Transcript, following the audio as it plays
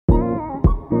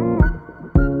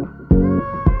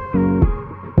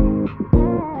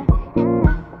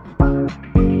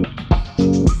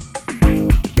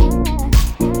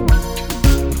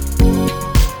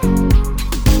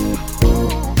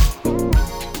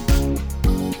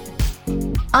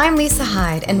I'm Lisa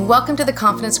Hyde, and welcome to the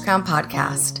Confidence Crown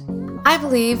podcast. I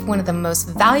believe one of the most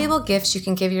valuable gifts you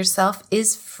can give yourself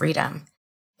is freedom.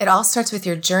 It all starts with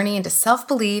your journey into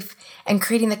self-belief and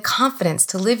creating the confidence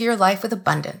to live your life with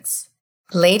abundance.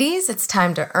 Ladies, it's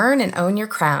time to earn and own your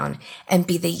crown and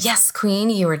be the yes queen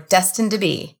you are destined to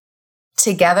be.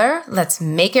 Together, let's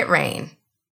make it rain.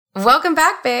 Welcome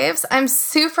back, babes. I'm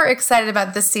super excited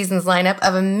about this season's lineup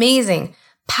of amazing,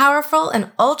 powerful,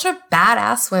 and ultra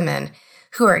badass women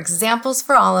who are examples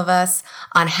for all of us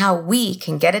on how we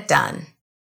can get it done.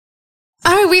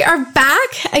 All right, we are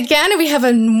back again. We have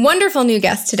a wonderful new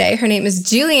guest today. Her name is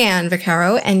Julianne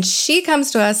Vaccaro, and she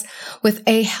comes to us with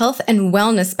a health and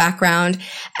wellness background.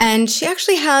 And she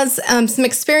actually has some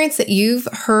experience that you've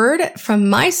heard from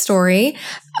my story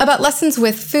about lessons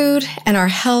with food and our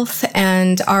health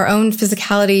and our own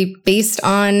physicality based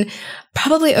on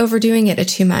probably overdoing it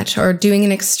too much or doing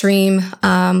an extreme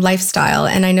lifestyle.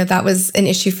 And I know that was an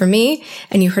issue for me,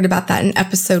 and you heard about that in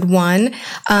episode 1.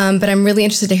 But I'm really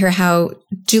interested to hear how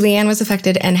Julianne was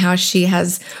affected and how she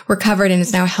has recovered and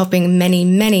is now helping many,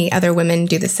 many other women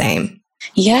do the same.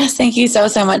 Yes, thank you so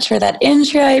much for that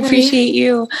intro. I appreciate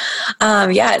you.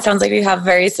 It sounds like we have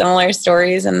very similar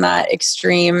stories in that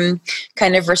extreme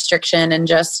kind of restriction and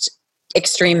just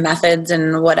extreme methods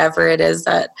and whatever it is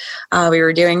that we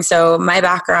were doing. So my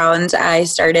background, I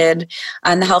started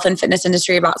in the health and fitness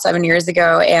industry about 7 years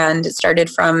ago, and it started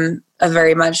from a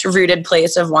very much rooted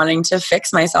place of wanting to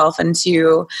fix myself and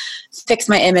to fix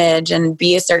my image and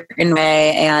be a certain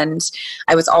way. And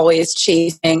I was always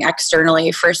chasing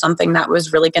externally for something that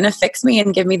was really going to fix me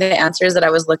and give me the answers that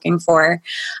I was looking for.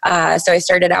 So I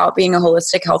started out being a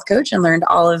holistic health coach and learned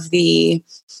all of the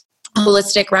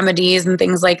holistic remedies and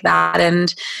things like that,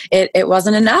 and it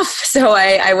wasn't enough. So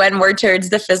I went more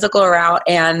towards the physical route,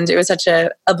 and it was such a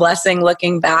blessing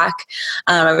looking back.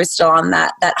 I was still on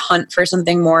that hunt for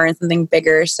something more and something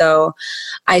bigger. So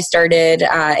I started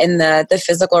in the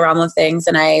physical realm of things,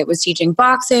 and I was teaching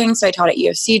boxing. So I taught at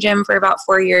UFC gym for about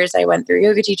 4 years. I went through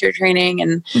yoga teacher training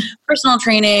and personal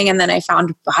training, and then I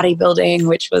found bodybuilding,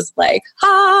 which was like,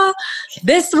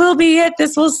 this will be it.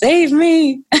 This will save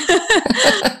me.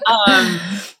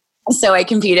 So I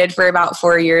competed for about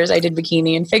 4 years. I did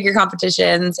bikini and figure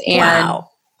competitions, and wow.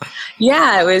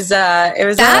 Yeah, it was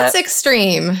that's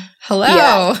extreme. Hello.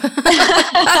 Yeah.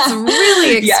 That's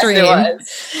really extreme.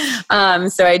 Yes, it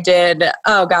was. So I did,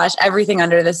 everything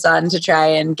under the sun to try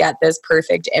and get this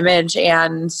perfect image,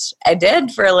 and I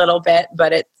did for a little bit,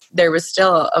 but there was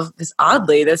still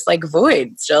this like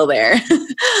void still there.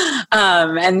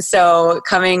 And so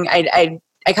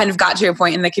I kind of got to a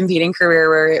point in the competing career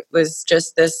where it was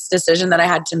just this decision that I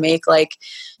had to make, like,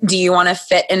 do you want to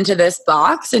fit into this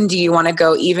box, and do you want to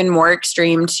go even more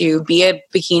extreme to be a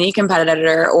bikini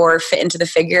competitor or fit into the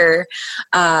figure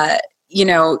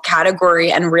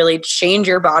category and really change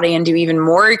your body and do even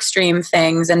more extreme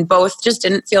things? And both just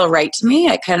didn't feel right to me.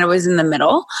 I kind of was in the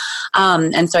middle.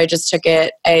 And so I just took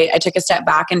it. I took a step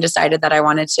back and decided that I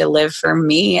wanted to live for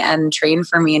me and train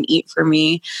for me and eat for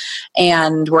me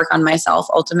and work on myself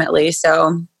ultimately.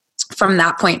 So from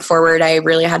that point forward, I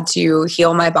really had to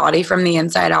heal my body from the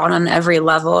inside out on every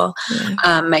level.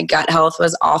 Yeah. My gut health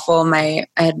was awful. I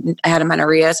had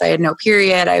amenorrhea, so I had no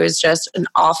period. I was just an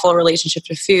awful relationship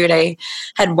to food. I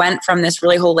had went from this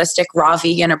really holistic raw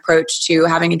vegan approach to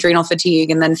having adrenal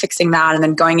fatigue and then fixing that and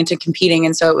then going into competing.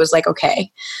 And so it was like, okay,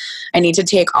 I need to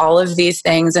take all of these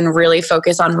things and really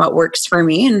focus on what works for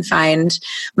me and find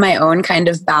my own kind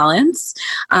of balance.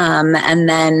 And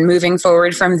then moving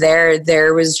forward from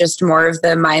there was just more of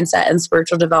the mindset and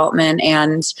spiritual development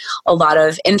and a lot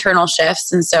of internal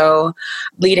shifts. And so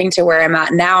leading to where I'm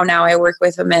at now I work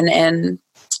with women in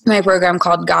my program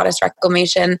called Goddess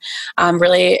Reclamation,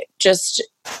 really just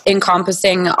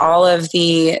encompassing all of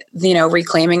the,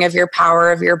 reclaiming of your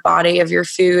power, of your body, of your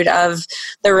food, of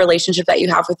the relationship that you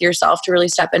have with yourself to really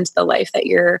step into the life that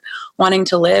you're wanting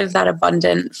to live, that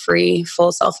abundant, free,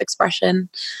 full self-expression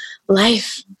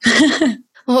life.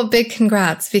 Well, big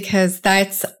congrats, because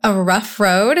that's a rough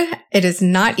road. It is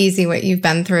not easy what you've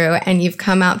been through, and you've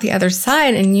come out the other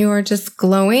side and you are just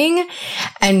glowing,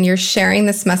 and you're sharing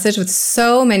this message with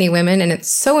so many women, and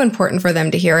it's so important for them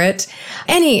to hear it.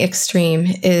 Any extreme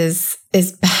is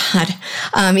bad.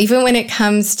 Even when it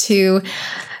comes to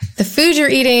the food you're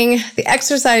eating, the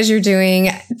exercise you're doing,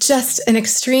 just an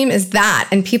extreme is that.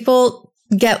 And people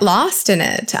get lost in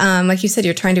it. Like you said,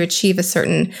 you're trying to achieve a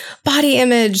certain body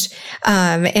image.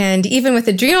 And even with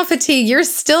adrenal fatigue, you're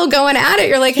still going at it.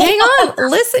 You're like, hang on,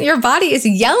 listen, your body is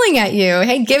yelling at you.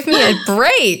 Hey, give me a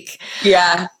break.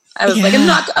 Yeah. I was like,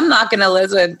 I'm not going to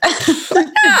listen.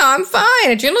 No, I'm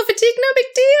fine. Adrenal fatigue, no big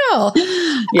deal.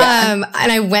 Yeah.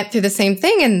 And I went through the same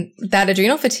thing. And that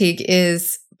adrenal fatigue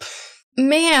is,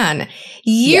 man,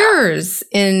 years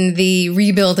in the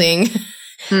rebuilding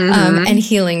and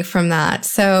healing from that.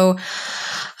 So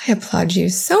I applaud you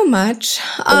so much.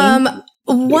 I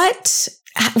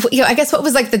guess what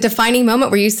was like the defining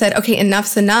moment where you said, okay,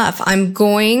 enough's enough. I'm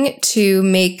going to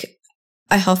make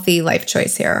a healthy life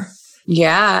choice here?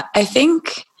 Yeah, I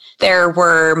think there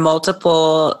were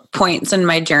multiple points in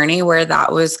my journey where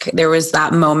there was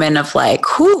that moment of like,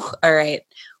 whew, all right,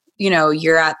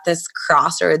 you're at this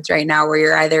crossroads right now where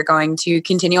you're either going to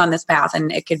continue on this path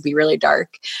and it could be really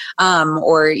dark,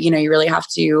 or, you really have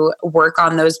to work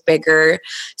on those bigger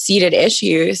seated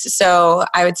issues. So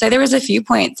I would say there was a few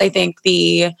points. I think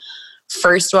the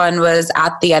first one was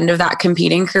at the end of that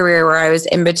competing career where I was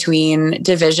in between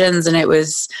divisions, and it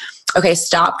was, okay,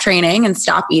 stop training and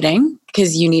stop eating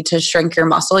because you need to shrink your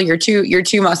muscle. You're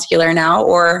too muscular now,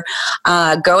 or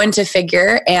go into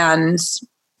figure and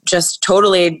just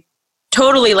totally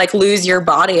like lose your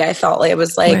body. I felt like it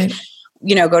was like,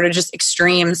 right, go to just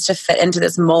extremes to fit into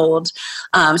this mold.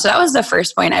 So that was the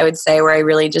first point I would say where I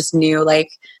really just knew like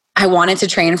I wanted to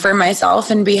train for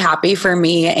myself and be happy for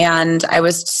me. And I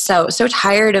was so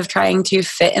tired of trying to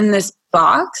fit in this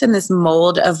box and this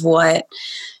mold of what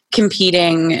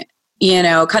competing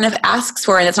kind of asks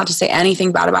for. And it's not to say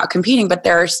anything bad about competing, but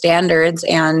there are standards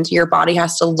and your body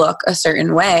has to look a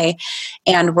certain way.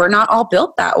 And we're not all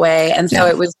built that way. And so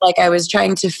it was like I was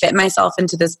trying to fit myself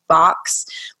into this box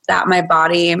that my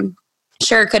body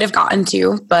sure could have gotten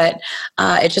to, but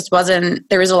it just wasn't,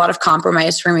 there was a lot of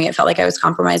compromise for me. It felt like I was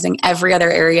compromising every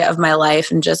other area of my life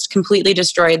and just completely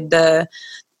destroyed the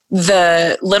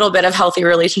little bit of healthy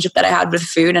relationship that I had with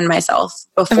food and myself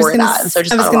before that. And so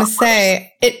just I was going to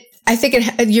say I think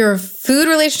your food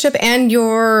relationship and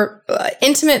your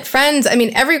intimate friends, I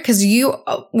mean, because you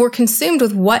were consumed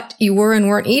with what you were and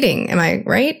weren't eating. Am I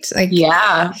right? Like,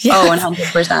 yeah. Oh,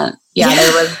 100%. Yeah.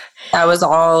 That was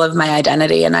all of my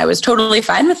identity. And I was totally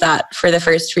fine with that for the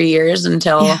first few years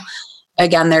until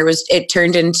again, it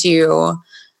turned into,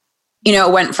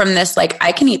 it went from this, like,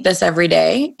 I can eat this every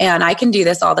day and I can do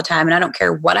this all the time. And I don't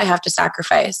care what I have to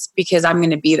sacrifice because I'm going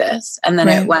to be this. And then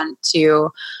it went to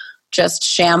just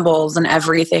shambles and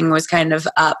everything was kind of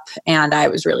up and I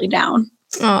was really down.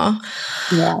 Oh,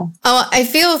 yeah. Oh, I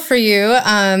feel for you.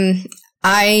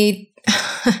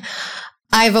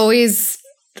 I've always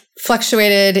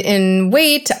fluctuated in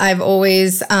weight. I've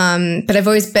always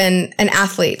been an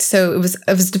athlete. So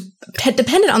I was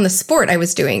dependent on the sport I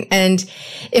was doing. And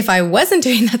if I wasn't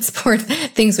doing that sport,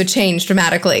 things would change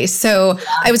dramatically. So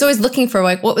I was always looking for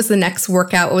like, what was the next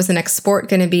workout? What was the next sport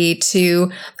going to be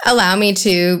to allow me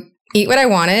to eat what I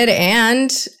wanted and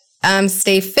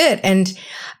stay fit. And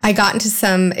I got into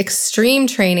some extreme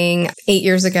training 8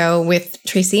 years ago with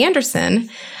Tracy Anderson.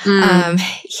 The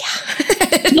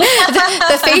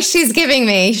face she's giving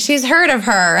me, she's heard of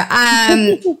her.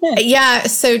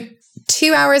 So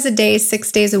 2 hours a day,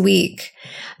 6 days a week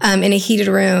in a heated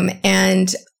room.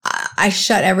 And I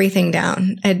shut everything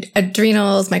down.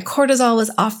 Adrenals, my cortisol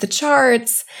was off the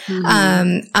charts.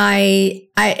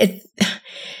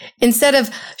 Instead of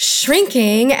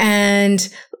shrinking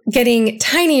and getting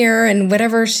tinier and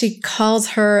whatever she calls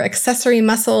her accessory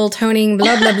muscle toning,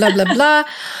 blah, blah, blah, blah, blah.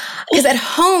 Because at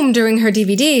home during her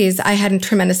DVDs, I had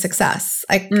tremendous success.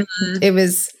 It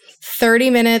was 30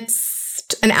 minutes,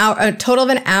 an hour, a total of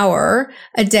an hour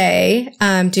a day,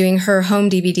 doing her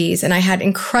home DVDs. And I had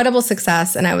incredible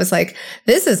success. And I was like,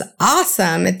 this is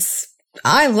awesome.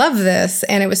 I love this.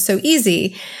 And it was so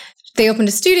easy. They opened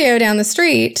a studio down the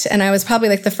street and I was probably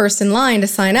like the first in line to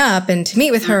sign up and to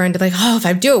meet with her and to like, oh, if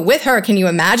I do it with her, can you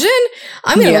imagine?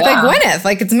 I'm going to look like Gwyneth.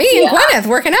 Like it's me and Gwyneth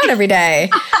working out every day.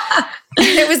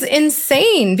 And it was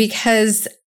insane because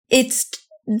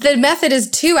the method is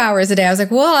 2 hours a day. I was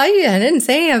like, well, I didn't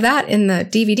say any of that in the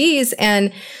DVDs.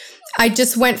 And I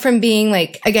just went from being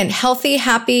like, again, healthy,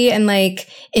 happy, and like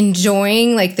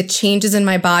enjoying like the changes in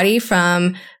my body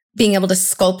from being able to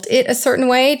sculpt it a certain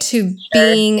way to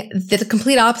being the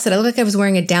complete opposite. I looked like I was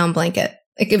wearing a down blanket.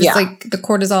 Like it was like the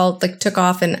cortisol like took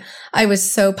off and I was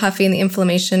so puffy and the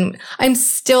inflammation. I'm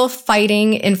still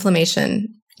fighting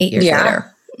inflammation 8 years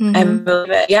later. Mm-hmm. I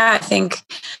believe it. Yeah, I think,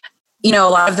 a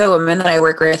lot of the women that I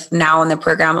work with now in the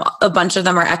program, a bunch of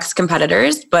them are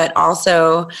ex-competitors, but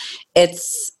also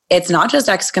it's not just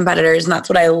ex-competitors. And that's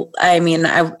what I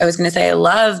was going to say I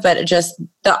love, but just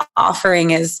the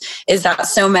offering is that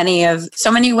so many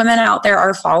women out there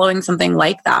are following something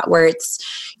like that, where it's,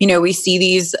 we see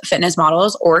these fitness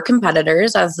models or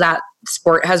competitors as that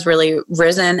sport has really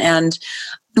risen. And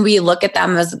we look at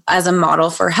them as a model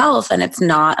for health, and it's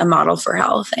not a model for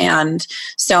health. And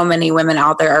so many women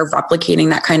out there are replicating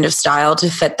that kind of style to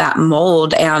fit that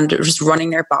mold and just running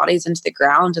their bodies into the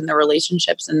ground and their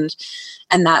relationships. And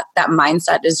that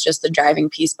mindset is just the driving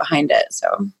piece behind it.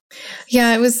 So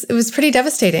yeah, it was pretty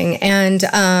devastating. And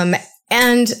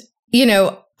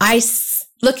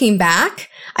looking back,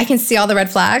 I can see all the red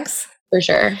flags. For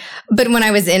sure. But when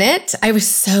I was in it, I was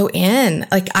so in.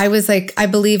 I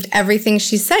believed everything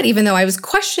she said, even though I was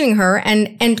questioning her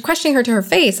and questioning her to her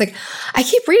face. Like, I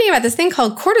keep reading about this thing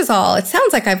called cortisol. It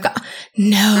sounds like if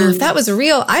that was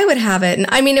real, I would have it. And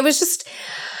I mean, it was just,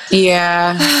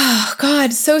 yeah. Oh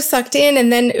God, so sucked in. And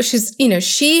then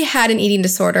she had an eating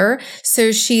disorder.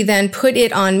 So she then put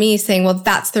it on me saying, well,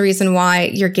 that's the reason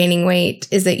why you're gaining weight,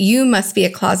 is that you must be a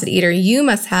closet eater. You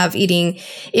must have eating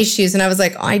issues. And I was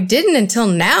like, I didn't until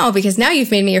now, because now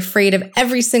you've made me afraid of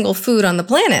every single food on the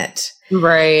planet.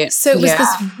 Right. So it was this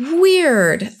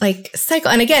weird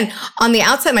cycle. And again, on the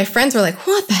outside, my friends were like,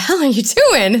 what the hell are you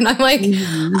doing? And I'm like,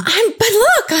 I'm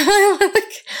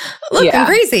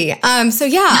crazy.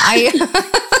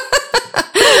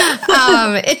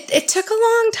 It took a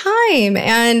long time.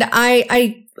 And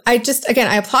I just, again,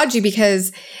 I applaud you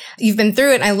because you've been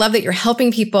through it. And I love that you're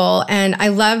helping people. And I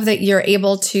love that you're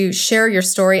able to share your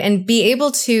story and be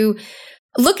able to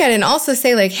look at it and also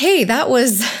say like, hey, that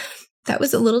was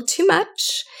a little too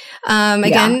much.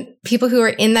 People who are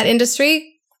in that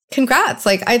industry, congrats.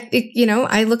 Like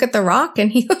I look at The Rock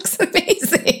and he looks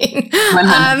amazing.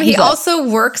 He also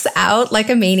works out like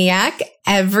a maniac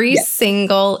every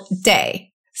single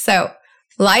day. So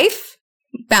life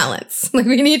balance, like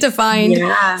we need to find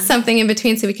something in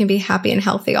between so we can be happy and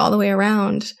healthy all the way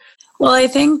around. Well, I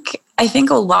think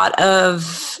a lot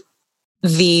of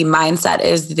the mindset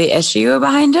is the issue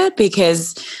behind it,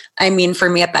 because I mean, for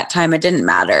me at that time, it didn't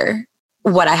matter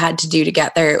what I had to do to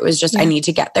get there. It was just, I need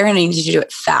to get there and I need to do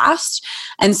it fast.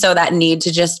 And so that need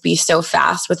to just be so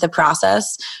fast with the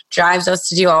process drives us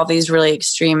to do all these really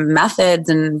extreme methods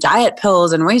and diet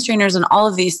pills and waist trainers and all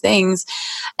of these things.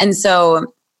 And so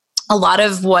a lot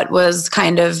of what was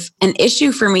kind of an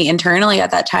issue for me internally at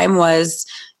that time was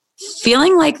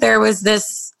feeling like there was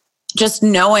this, just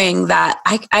knowing that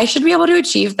I should be able to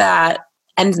achieve that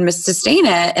and sustain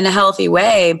it in a healthy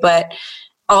way. But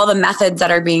all the methods that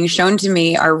are being shown to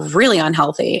me are really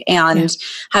unhealthy. And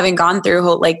having gone through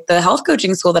the health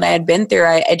coaching school that I had been through,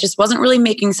 it just wasn't really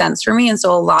making sense for me. And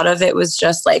so a lot of it was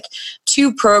just like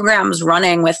 2 programs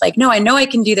running with like, no, I know I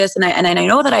can do this. And I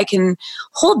know that I can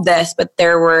hold this, but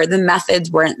the methods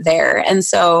weren't there. And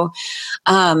so,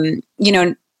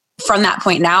 from that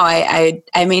point now, I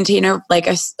maintain a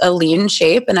lean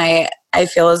shape, and I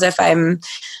feel as if I'm,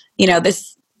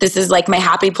 this is like my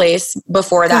happy place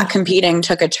before that competing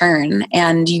took a turn,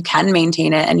 and you can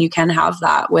maintain it and you can have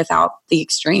that without the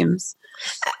extremes.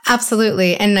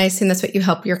 Absolutely. And I assume that's what you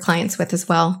help your clients with as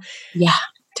well. Yeah,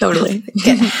 totally.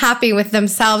 Get happy with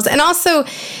themselves. And also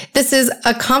this is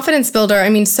a confidence builder. I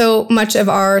mean, so much of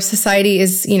our society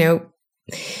is,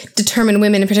 determine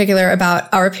women in particular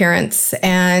about our appearance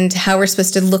and how we're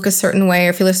supposed to look a certain way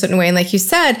or feel a certain way. And like you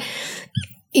said,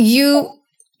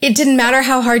 it didn't matter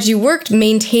how hard you worked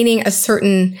maintaining a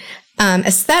certain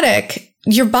aesthetic.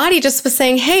 Your body just was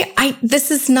saying, hey,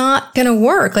 this is not going to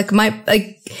work.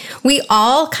 We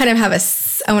all kind of have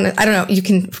I don't know, you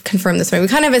can confirm this way. We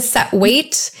kind of have a set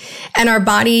weight, and our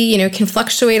body, can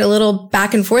fluctuate a little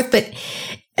back and forth, but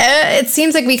it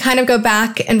seems like we kind of go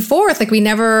back and forth. Like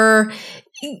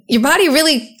your body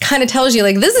really kind of tells you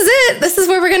like, this is it. This is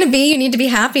where we're going to be. You need to be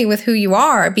happy with who you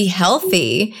are, be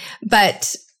healthy,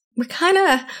 but we're kind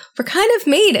of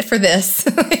made for this.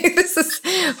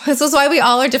 This is why we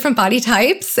all are different body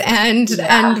types, and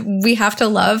we have to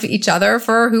love each other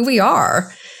for who we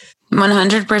are.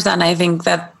 100%. I think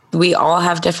that we all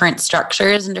have different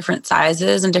structures and different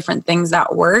sizes and different things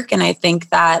that work. And I think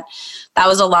that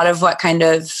was a lot of what kind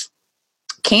of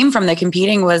came from the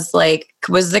competing was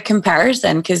the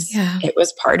comparison, because it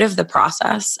was part of the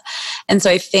process. And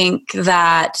so I think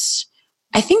that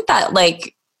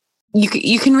like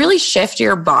you can really shift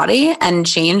your body and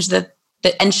change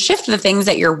and shift the things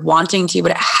that you're wanting to,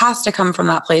 but it has to come from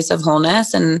that place of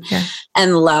wholeness and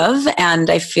love. And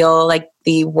I feel like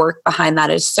the work behind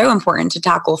that is so important to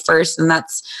tackle first. And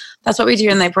that's what we do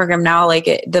in the program now. Like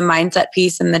the mindset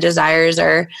piece and the desires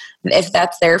are, if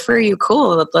that's there for you,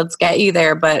 cool, let's get you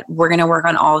there. But we're going to work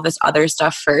on all of this other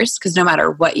stuff first, because no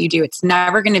matter what you do, it's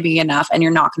never going to be enough and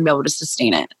you're not going to be able to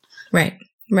sustain it. Right.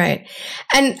 Right.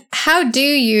 And how do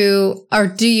you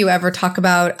ever talk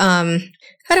about, I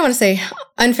don't want to say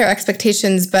unfair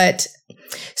expectations, but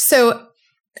so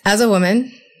as a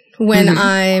woman, when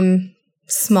I'm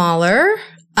smaller,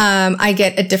 I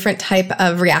get a different type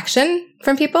of reaction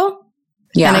from people.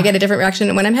 Yeah. And I get a different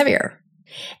reaction when I'm heavier.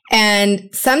 And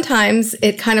sometimes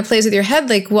it kind of plays with your head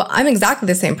like, well, I'm exactly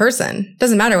the same person.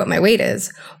 Doesn't matter what my weight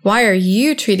is. Why are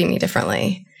you treating me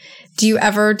differently? Do you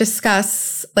ever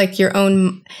discuss like your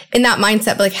own, in that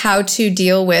mindset, like how to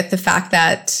deal with the fact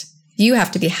that you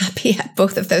have to be happy at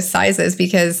both of those sizes,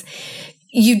 because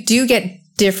you do get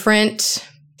different,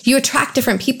 you attract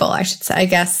different people, I should say, I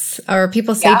guess, or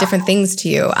people say different things to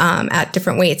you at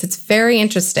different weights. It's very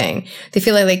interesting. They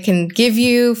feel like they can give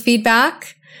you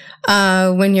feedback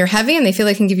when you're heavy, and they feel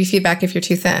like they can give you feedback if you're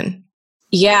too thin.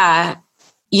 Yeah.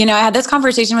 I had this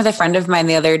conversation with a friend of mine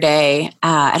the other day.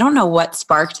 I don't know what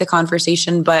sparked the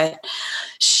conversation, but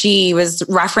she was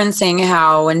referencing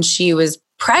how when she was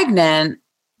pregnant,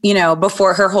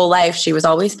 before her whole life, she was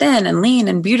always thin and lean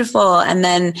and beautiful. And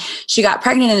then she got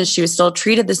pregnant and she was still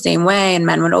treated the same way, and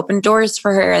men would open doors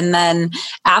for her. And then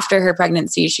after her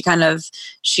pregnancy, she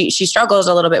struggled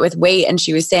a little bit with weight. And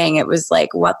she was saying it was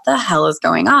like, what the hell is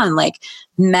going on? Like,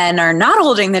 men are not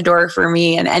holding the door for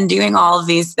me and doing all of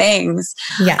these things.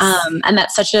 Yes. And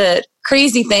that's such a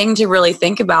crazy thing to really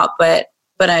think about, but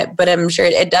I'm sure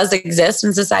it does exist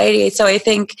in society. So I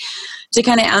think to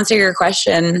kind of answer your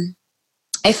question,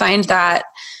 I find that,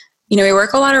 we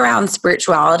work a lot around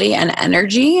spirituality and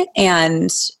energy, and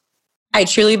I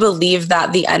truly believe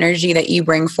that the energy that you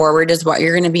bring forward is what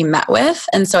you're going to be met with.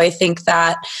 And so I think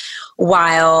that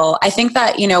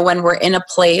when we're in a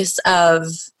place of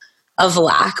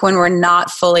lack, when we're not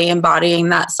fully embodying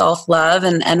that self-love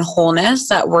and wholeness,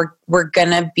 that we're going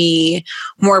to be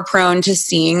more prone to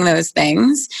seeing those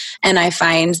things. And I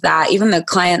find that even the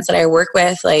clients that I work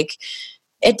with, like,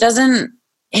 it doesn't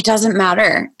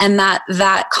matter. And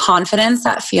that confidence,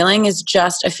 that feeling is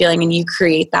just a feeling, and you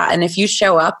create that. And if you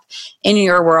show up in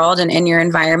your world and in your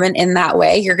environment in that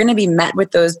way, you're going to be met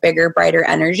with those bigger, brighter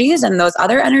energies, and those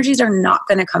other energies are not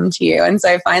going to come to you. And so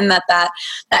I find that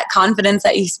confidence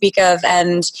that you speak of,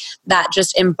 and that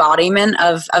just embodiment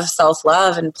of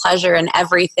self-love and pleasure and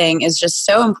everything is just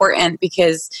so important,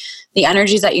 because the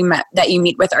energies that you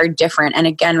meet with are different. And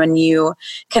again, when you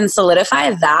can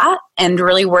solidify that and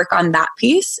really work on that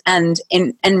piece and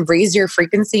raise your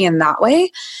frequency in that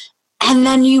way, and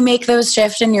then you make those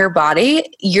shifts in your body,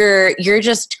 you're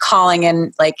just calling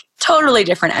in like totally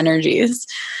different energies.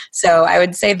 So I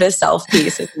would say the self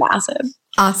piece is massive.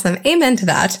 Awesome. Amen to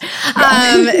that.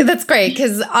 That's great,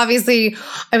 because obviously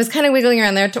I was kind of wiggling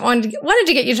around there. Wanted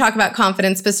to get you to talk about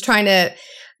confidence, but trying to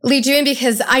lead you in,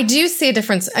 because I do see a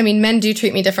difference. I mean, men do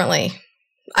treat me differently.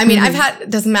 I mean,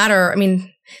 it doesn't matter. I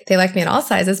mean, they like me in all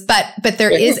sizes, but there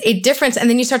is a difference. And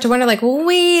then you start to wonder, like,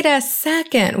 wait a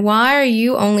second, why are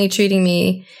you only talking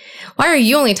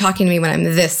to me when I'm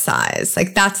this size?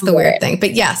 Like, that's the weird thing.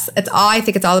 But yes, I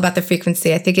think it's all about the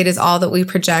frequency. I think it is all that we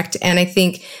project. And I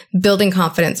think building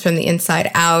confidence from the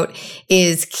inside out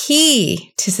is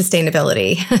key to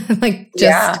sustainability.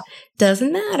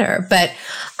 Doesn't matter. But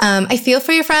I feel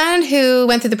for your friend who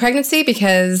went through the pregnancy,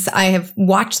 because I have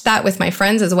watched that with my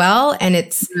friends as well. And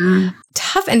it's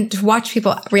tough, and to watch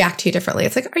people react to you differently.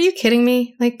 It's like, are you kidding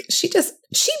me? Like, she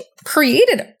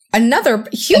created another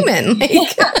human.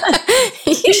 Like,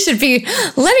 you should be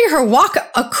letting her walk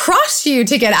across you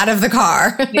to get out of the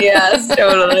car. Yes,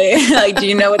 totally. Like, do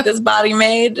you know what this body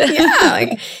made? Yeah.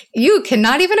 Like, you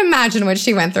cannot even imagine what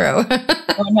she went through.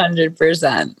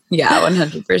 100%. Yeah,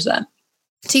 100%.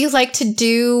 Do you like to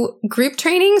do group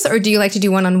trainings, or do you like to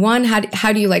do one-on-one?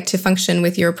 How do you like to function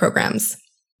with your programs?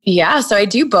 Yeah, so I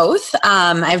do both.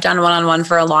 I've done one-on-one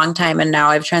for a long time, and now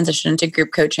I've transitioned into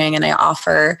group coaching, and I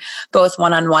offer both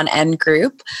one-on-one and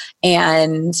group.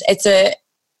 And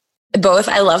both.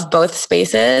 I love both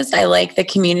spaces. I like the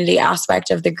community aspect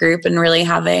of the group and really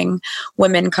having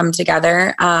women come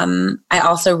together. I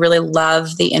also really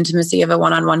love the intimacy of a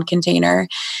one-on-one container.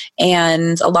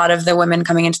 And a lot of the women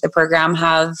coming into the program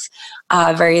have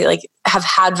had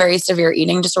very severe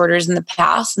eating disorders in the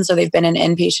past. And so they've been in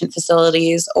inpatient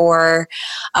facilities or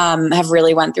have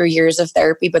really went through years of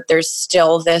therapy, but there's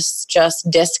still this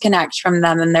just disconnect from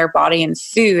them and their body and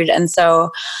food. And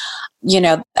so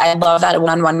I love that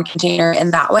one-on-one container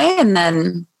in that way. And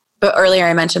then, but earlier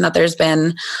I mentioned that there's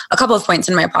been a couple of points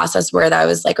in my process where I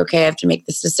was like, okay, I have to make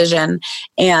this decision.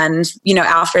 And,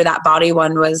 after that body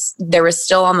one there was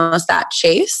still almost that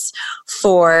chase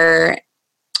for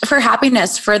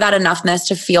happiness, for that enoughness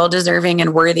to feel deserving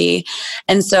and worthy.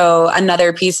 And so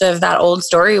another piece of that old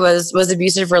story was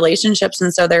abusive relationships.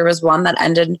 And so there was one that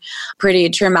ended pretty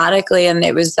traumatically. And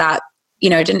it was that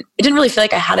it didn't really feel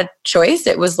like I had a choice.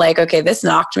 It was like, okay, this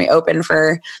knocked me open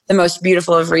for the most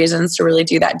beautiful of reasons to really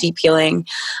do that deep healing.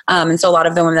 And so a lot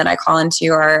of the women that I call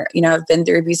into are, have been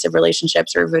through abusive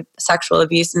relationships or with sexual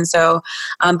abuse. And so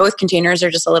both containers are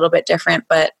just a little bit different,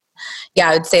 but yeah,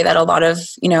 I would say that a lot of,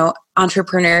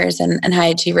 entrepreneurs and high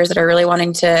achievers that are really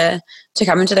wanting to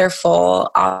come into their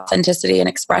full authenticity and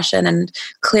expression and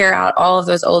clear out all of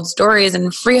those old stories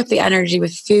and free up the energy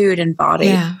with food and body.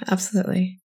 Yeah,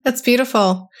 absolutely. That's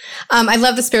beautiful. I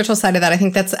love the spiritual side of that. I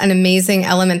think that's an amazing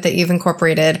element that you've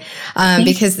incorporated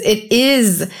because it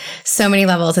is so many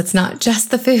levels. It's not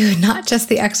just the food, not just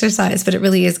the exercise, but it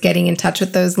really is getting in touch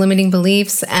with those limiting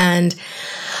beliefs. And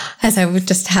as I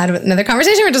just had another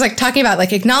conversation, we're just like talking about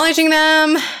like acknowledging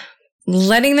them,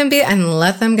 letting them be, and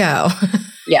let them go.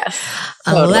 Yes.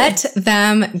 Totally. Let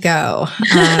them go.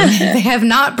 They have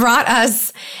not brought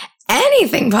us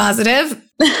anything positive.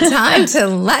 Time to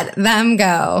let them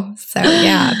go. So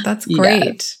yeah, that's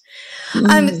great.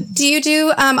 Yes. Do you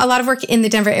do a lot of work in the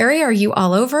Denver area? Are you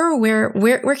all over?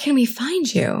 Where can we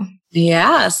find you?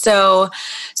 Yeah. So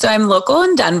I'm local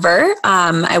in Denver.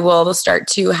 I will start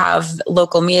to have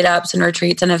local meetups and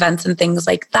retreats and events and things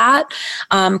like that.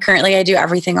 Currently I do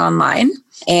everything online,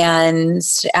 and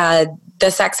the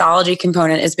sexology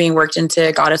component is being worked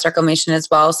into Goddess Reclamation as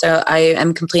well. So I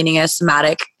am completing a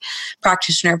somatic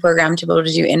practitioner program to be able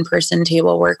to do in-person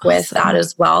table work with that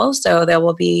as well. So there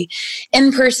will be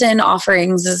in-person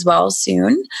offerings as well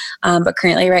soon. But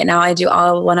currently right now I do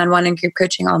all one-on-one and group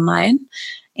coaching online.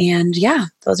 And yeah,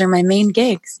 those are my main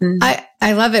gigs.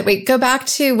 I love it. Wait, go back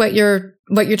to what you're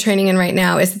training in right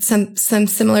now. Is it some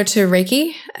similar to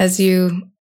Reiki as you?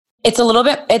 It's a little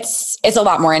bit, it's a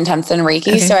lot more intense than Reiki.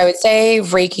 Okay. So I would say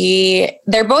Reiki,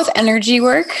 they're both energy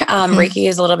work. Reiki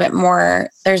is a little bit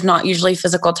more, there's not usually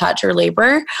physical touch or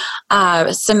labor.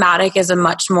 Somatic is a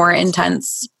much more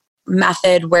intense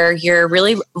method where you're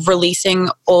really releasing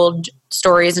old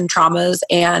stories and traumas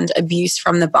and abuse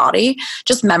from the body,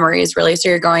 just memories really. So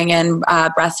you're going in,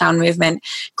 breath, sound, movement,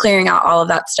 clearing out all of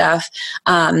that stuff.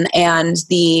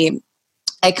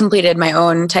 I completed my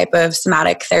own type of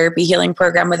somatic therapy healing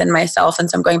program within myself. And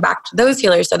so I'm going back to those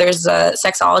healers. So there's a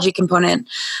sexology component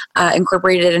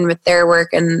incorporated in with their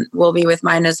work and will be with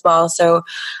mine as well. So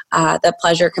the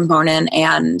pleasure component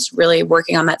and really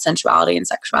working on that sensuality and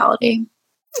sexuality.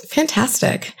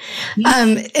 Fantastic.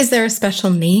 Is there a special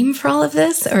name for all of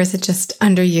this, or is it just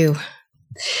under you?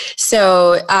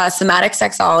 So somatic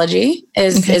sexology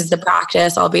is the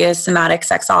practice. I'll be a somatic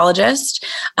sexologist.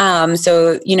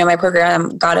 So, my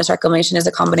program, Goddess Reclamation, is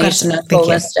a combination of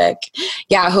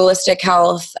holistic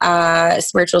health,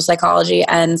 spiritual psychology,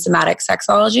 and somatic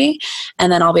sexology.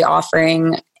 And then I'll be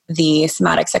offering the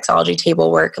somatic sexology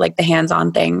table work, like the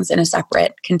hands-on things, in a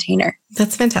separate container.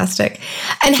 That's fantastic.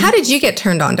 And how did you get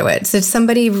turned on to it? So did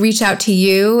somebody reach out to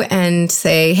you and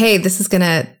say, hey,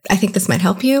 I think this might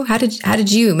help you? How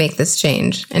did you make this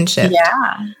change and shift?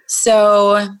 Yeah.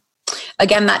 So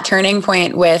again, that turning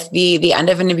point with the end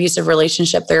of an abusive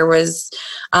relationship, there was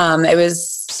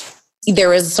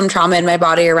some trauma in my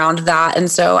body around that. And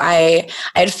so I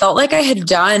had felt like I had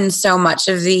done so much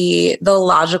of the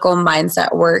logical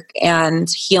mindset work and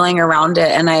healing around it.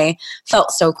 And I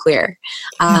felt so clear.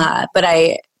 But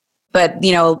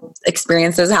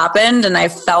experiences happened and I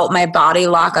felt my body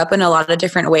lock up in a lot of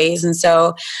different ways. And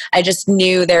so I just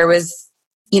knew there was,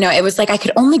 it was like I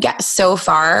could only get so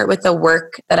far with the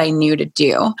work that I knew to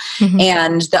do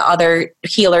and the other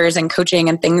healers and coaching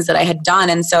and things that I had done.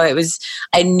 And so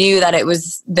I knew that it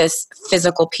was this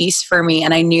physical piece for me.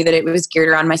 And I knew that it was geared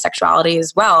around my sexuality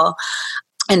as well.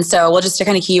 And so, just to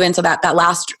kind of key you into that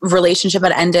last relationship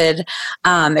had ended.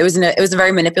 It was a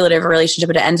very manipulative relationship,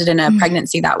 but it ended in a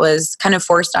pregnancy that was kind of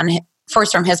forced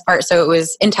from his part. So it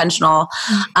was intentional.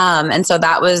 And so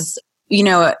that was,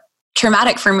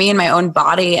 traumatic for me in my own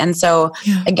body. And so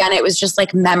again, it was just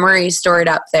like memories stored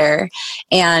up there.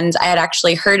 And I had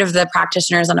actually heard of the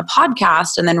practitioners on a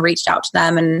podcast and then reached out to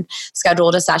them and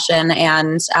scheduled a session.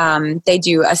 And they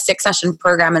do a 6-session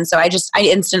program. And so I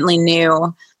instantly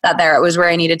knew that there it was where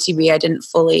I needed to be. I didn't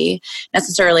fully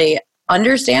necessarily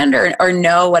understand or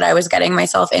know what I was getting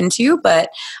myself into, but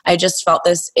I just felt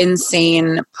this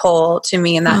insane pull to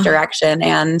me in that direction.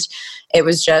 And it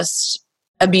was just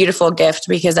a beautiful gift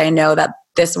because I know that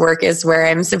this work is where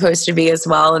I'm supposed to be as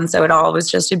well. And so it all was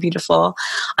just a beautiful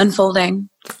unfolding.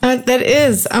 That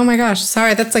is. Oh my gosh.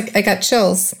 Sorry. That's like, I got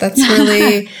chills. That's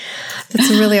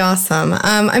really awesome.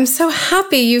 I'm so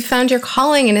happy you found your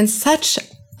calling and in such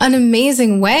an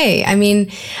amazing way. I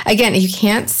mean, again, you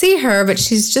can't see her, but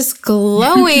she's just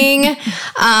glowing.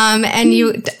 And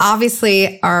you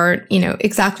obviously are,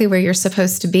 exactly where you're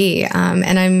supposed to be.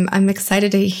 And I'm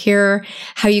excited to hear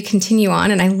how you continue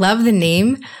on. And I love the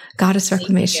name, Goddess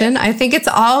Reclamation. I think it's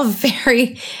all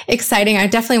very exciting. I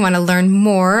definitely want to learn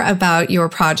more about your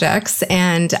projects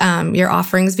and your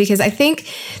offerings, because I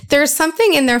think there's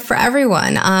something in there for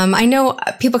everyone. I know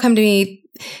people come to me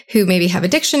who maybe have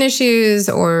addiction issues,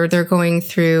 or they're going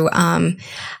through,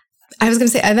 I was going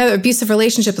to say another abusive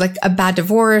relationship, like a bad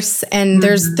divorce. And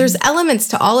there's elements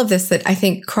to all of this that I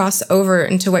think cross over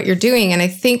into what you're doing. And I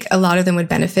think a lot of them would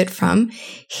benefit from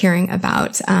hearing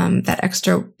about that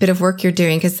extra bit of work you're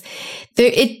doing, because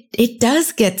it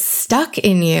does get stuck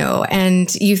in you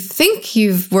and you think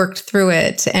you've worked through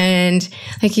it. And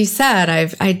like you said,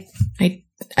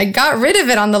 I got rid of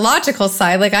it on the logical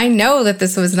side. Like, I know that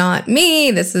this was not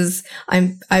me.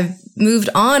 I've moved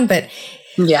on, but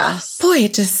yes, boy,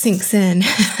 it just sinks in.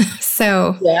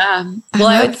 So, yeah. Well,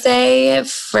 I would say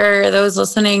for those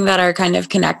listening that are kind of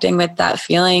connecting with that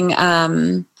feeling,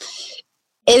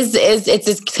 it's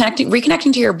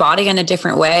reconnecting to your body in a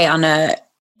different way,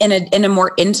 in a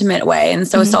more intimate way. And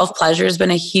so self-pleasure has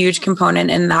been a huge component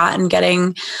in that, and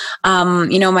getting,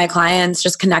 my clients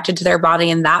just connected to their body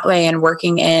in that way, and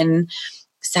working in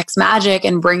sex magic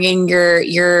and bringing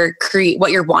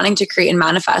what you're wanting to create and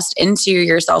manifest into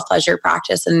your self-pleasure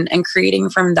practice, and creating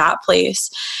from that place.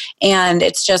 And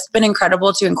it's just been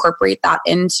incredible to incorporate that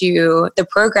into the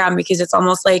program, because it's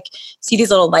almost like see these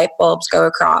little light bulbs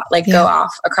go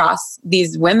off across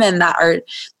these women that are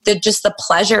just the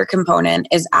pleasure component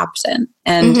is absent.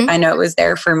 And I know it was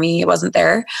there for me. It wasn't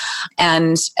there.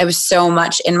 And I was so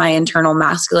much in my internal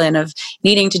masculine of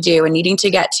needing to do and needing to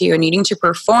get to and needing to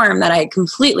perform, that I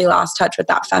completely lost touch with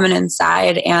that feminine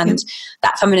side and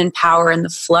that feminine power and the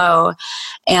flow.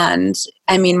 And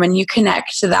I mean, when you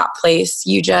connect to that place,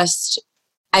 you just,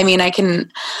 I mean, I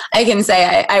can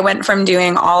say I went from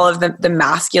doing all of the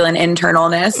masculine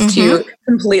internalness to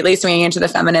completely swinging into the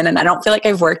feminine. And I don't feel like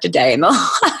I've worked a day in the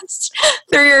last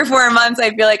 3 or 4 months. I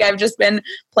feel like I've just been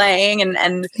playing and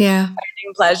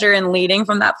finding pleasure and leading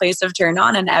from that place of turn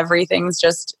on, and everything's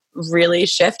just really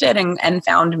shifted and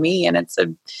found me. And it's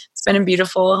been a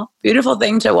beautiful, beautiful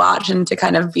thing to watch, and to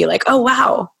kind of be like, oh,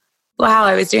 wow,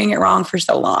 I was doing it wrong for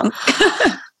so long.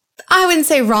 I wouldn't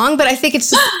say wrong, but I think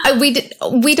it's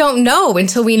just, we don't know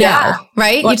until we know,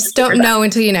 right? You just don't know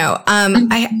until you know.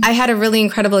 I had a really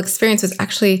incredible experience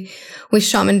with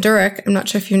Shaman Durek. I'm not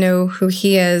sure if you know who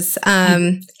he is.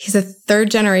 He's a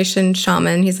 3rd generation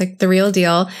shaman. He's like the real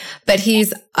deal, but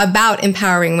he's about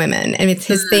empowering women. And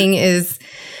his thing is,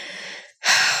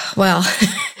 well,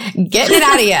 getting it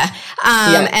out of you.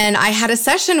 And I had a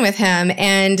session with him,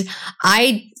 and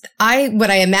what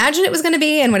I imagined it was going to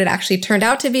be and what it actually turned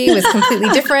out to be was completely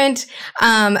different.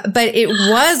 But it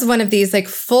was one of these like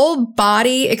full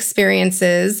body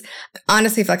experiences.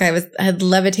 Honestly, I feel like I had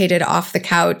levitated off the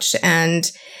couch,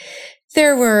 and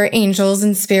there were angels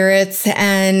and spirits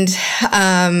and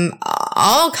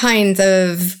all kinds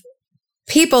of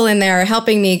people in there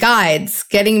helping me, guides,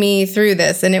 getting me through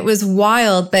this. And it was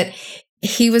wild, but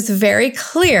he was very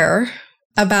clear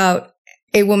about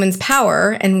a woman's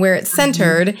power and where it's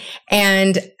centered.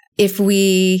 And not if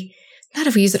we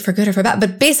use it for good or for bad,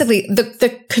 but basically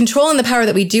the control and the power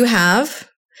that we do have.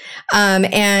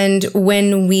 And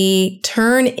when we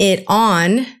turn it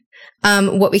on,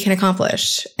 what we can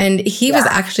accomplish. And he was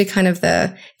actually kind of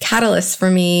the catalyst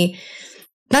for me,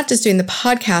 not just doing the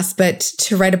podcast, but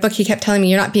to write a book. He kept telling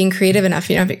me, you're not being creative enough,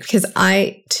 because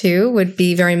I too would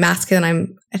be very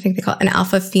masculine. I think they call it an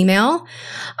alpha female.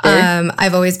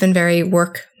 I've always been very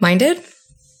work-minded.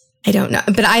 I don't know,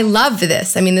 but I love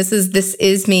this. I mean, this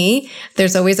is me.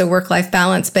 There's always a work-life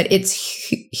balance, but it's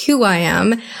who I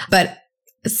am. But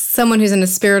someone who's in a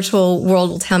spiritual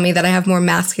world will tell me that I have more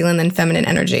masculine than feminine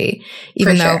energy,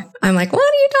 even though I'm like, what are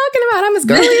you talking about? I'm as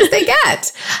girly as they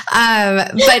get.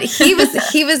 But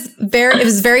it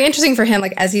was very interesting for him.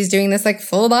 Like, as he's doing this like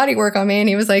full body work on me, and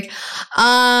he was like,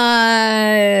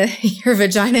 your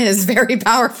vagina is very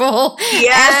powerful.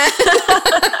 Yes.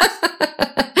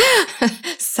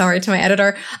 Sorry to my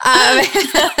editor.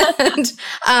 And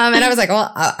I was like,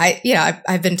 well,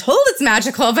 I've been told it's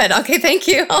magical, but okay, thank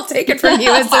you. I'll take it from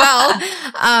you as well.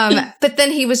 But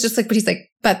then he was just like,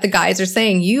 but the guys are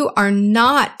saying you are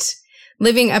not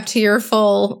living up to your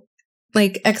full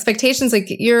like expectations. Like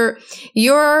you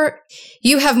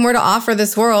have more to offer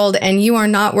this world, and you are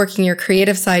not working your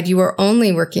creative side. You are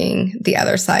only working the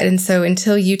other side. And so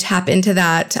until you tap into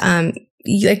that,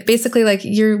 basically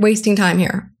you're wasting time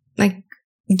here. Like,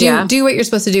 Do what you're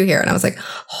supposed to do here. And I was like,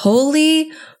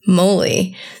 holy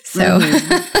moly. So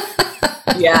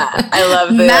yeah, I love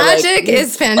the magic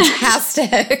is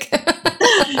fantastic.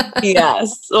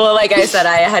 Yes. Well, like I said,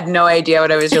 I had no idea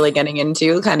what I was really getting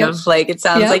into. Kind of like, it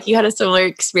sounds like you had a similar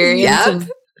experience. And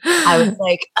I was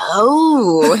like,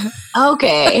 oh,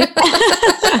 okay.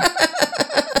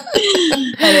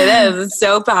 And it's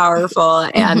so powerful.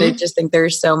 And I just think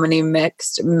there's so many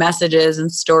mixed messages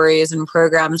and stories and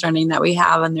programs running that we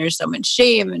have. And there's so much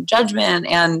shame and judgment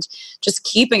and just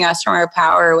keeping us from our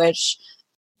power, which,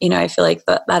 you know, I feel like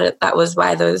that was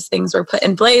why those things were put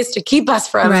in place, to keep us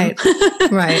from. Right.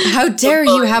 How dare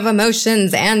you have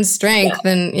emotions and strength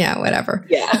and whatever.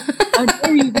 Yeah. How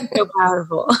dare you be so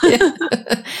powerful?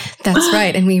 That's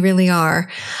right. And we really are.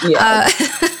 Yeah.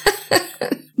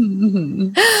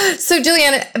 So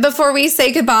Julianne, before we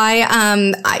say goodbye,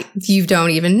 you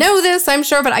don't even know this, I'm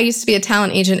sure, but I used to be a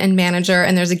talent agent and manager,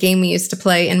 and there's a game we used to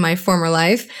play in my former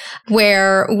life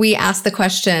where we asked the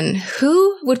question,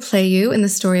 who would play you in the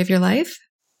story of your life?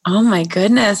 Oh my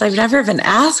goodness. I've never been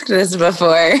asked this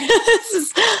before. And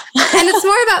it's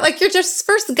more about like your just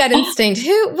first gut instinct.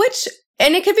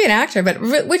 And it could be an actor, but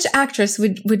which actress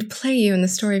would play you in the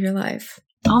story of your life?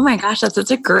 Oh my gosh, that's such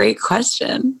a great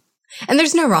question. And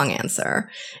there's no wrong answer.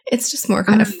 It's just more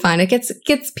kind of fun. It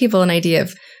gets people an idea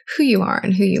of who you are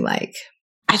and who you like.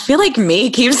 I feel like me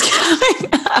keeps coming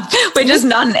up, which is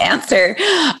not an answer.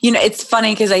 You know, it's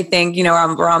funny because I think, you know,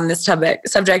 we're on this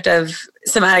subject of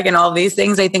somatic and all of these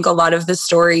things. I think a lot of the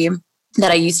story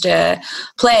that I used to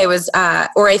play was,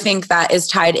 or I think that is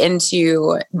tied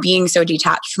into being so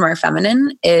detached from our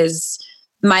feminine, is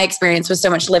my experience was so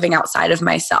much living outside of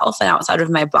myself and outside of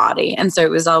my body. And so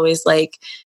it was always like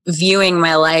viewing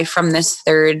my life from this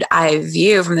third eye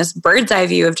view, from this bird's eye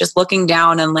view of just looking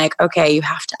down and like, okay, you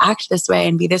have to act this way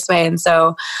and be this way. And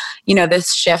so, you know,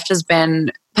 this shift has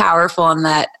been powerful in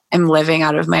that I'm living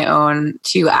out of my own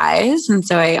two eyes. And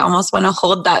so I almost want to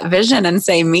hold that vision and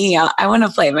say, I want to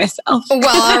play myself.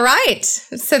 Well, all right.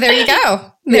 So there you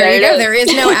go. There you go. There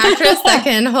is no actress that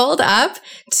can hold up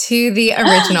to the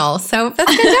original. So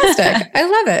that's fantastic. I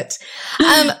love it.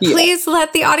 Please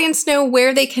let the audience know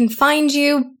where they can find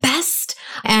you best.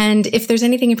 And if there's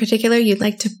anything in particular you'd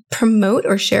like to promote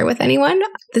or share with anyone,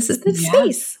 this is the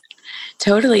space.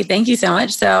 Totally. Thank you so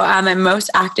much. So I'm most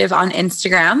active on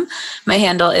Instagram. My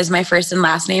handle is my first and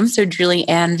last name. So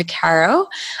Julianne Vaccaro,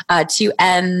 2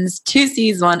 N's, 2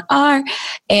 C's, 1 R.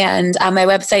 And my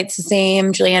website's the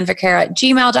same,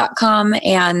 juliannevaccaro@gmail.com.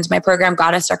 And my program,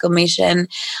 Goddess Reclamation,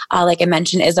 like I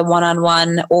mentioned, is a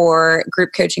one-on-one or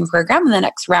group coaching program. And the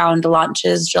next round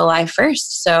launches July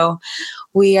 1st. So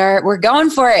we're going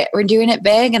for it. We're doing it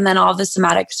big. And then all the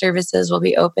somatic services will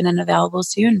be open and available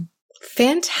soon.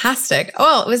 Fantastic.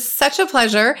 Oh, it was such a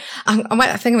pleasure. I think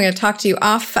I'm going to talk to you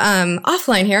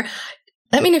offline here.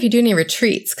 Let me know if you do any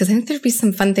retreats, because I think there'd be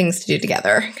some fun things to do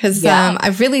together, because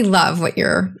I really love what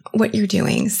you're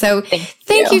doing. So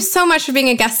thank you so much for being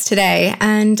a guest today.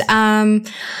 And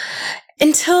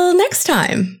until next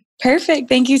time. Perfect.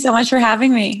 Thank you so much for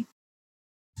having me.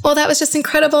 Well, that was just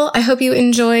incredible. I hope you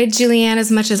enjoyed Julianne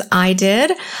as much as I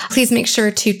did. Please make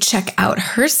sure to check out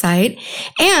her site.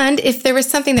 And if there was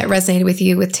something that resonated with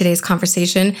you with today's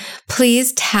conversation,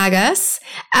 please tag us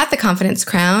at The Confidence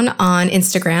Crown on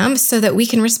Instagram so that we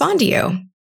can respond to you.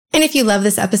 And if you love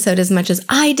this episode as much as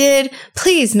I did,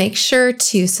 please make sure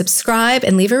to subscribe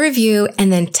and leave a review,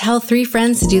 and then tell 3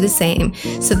 friends to do the same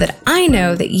so that I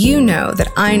know that you know that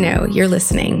I know you're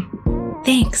listening.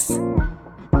 Thanks.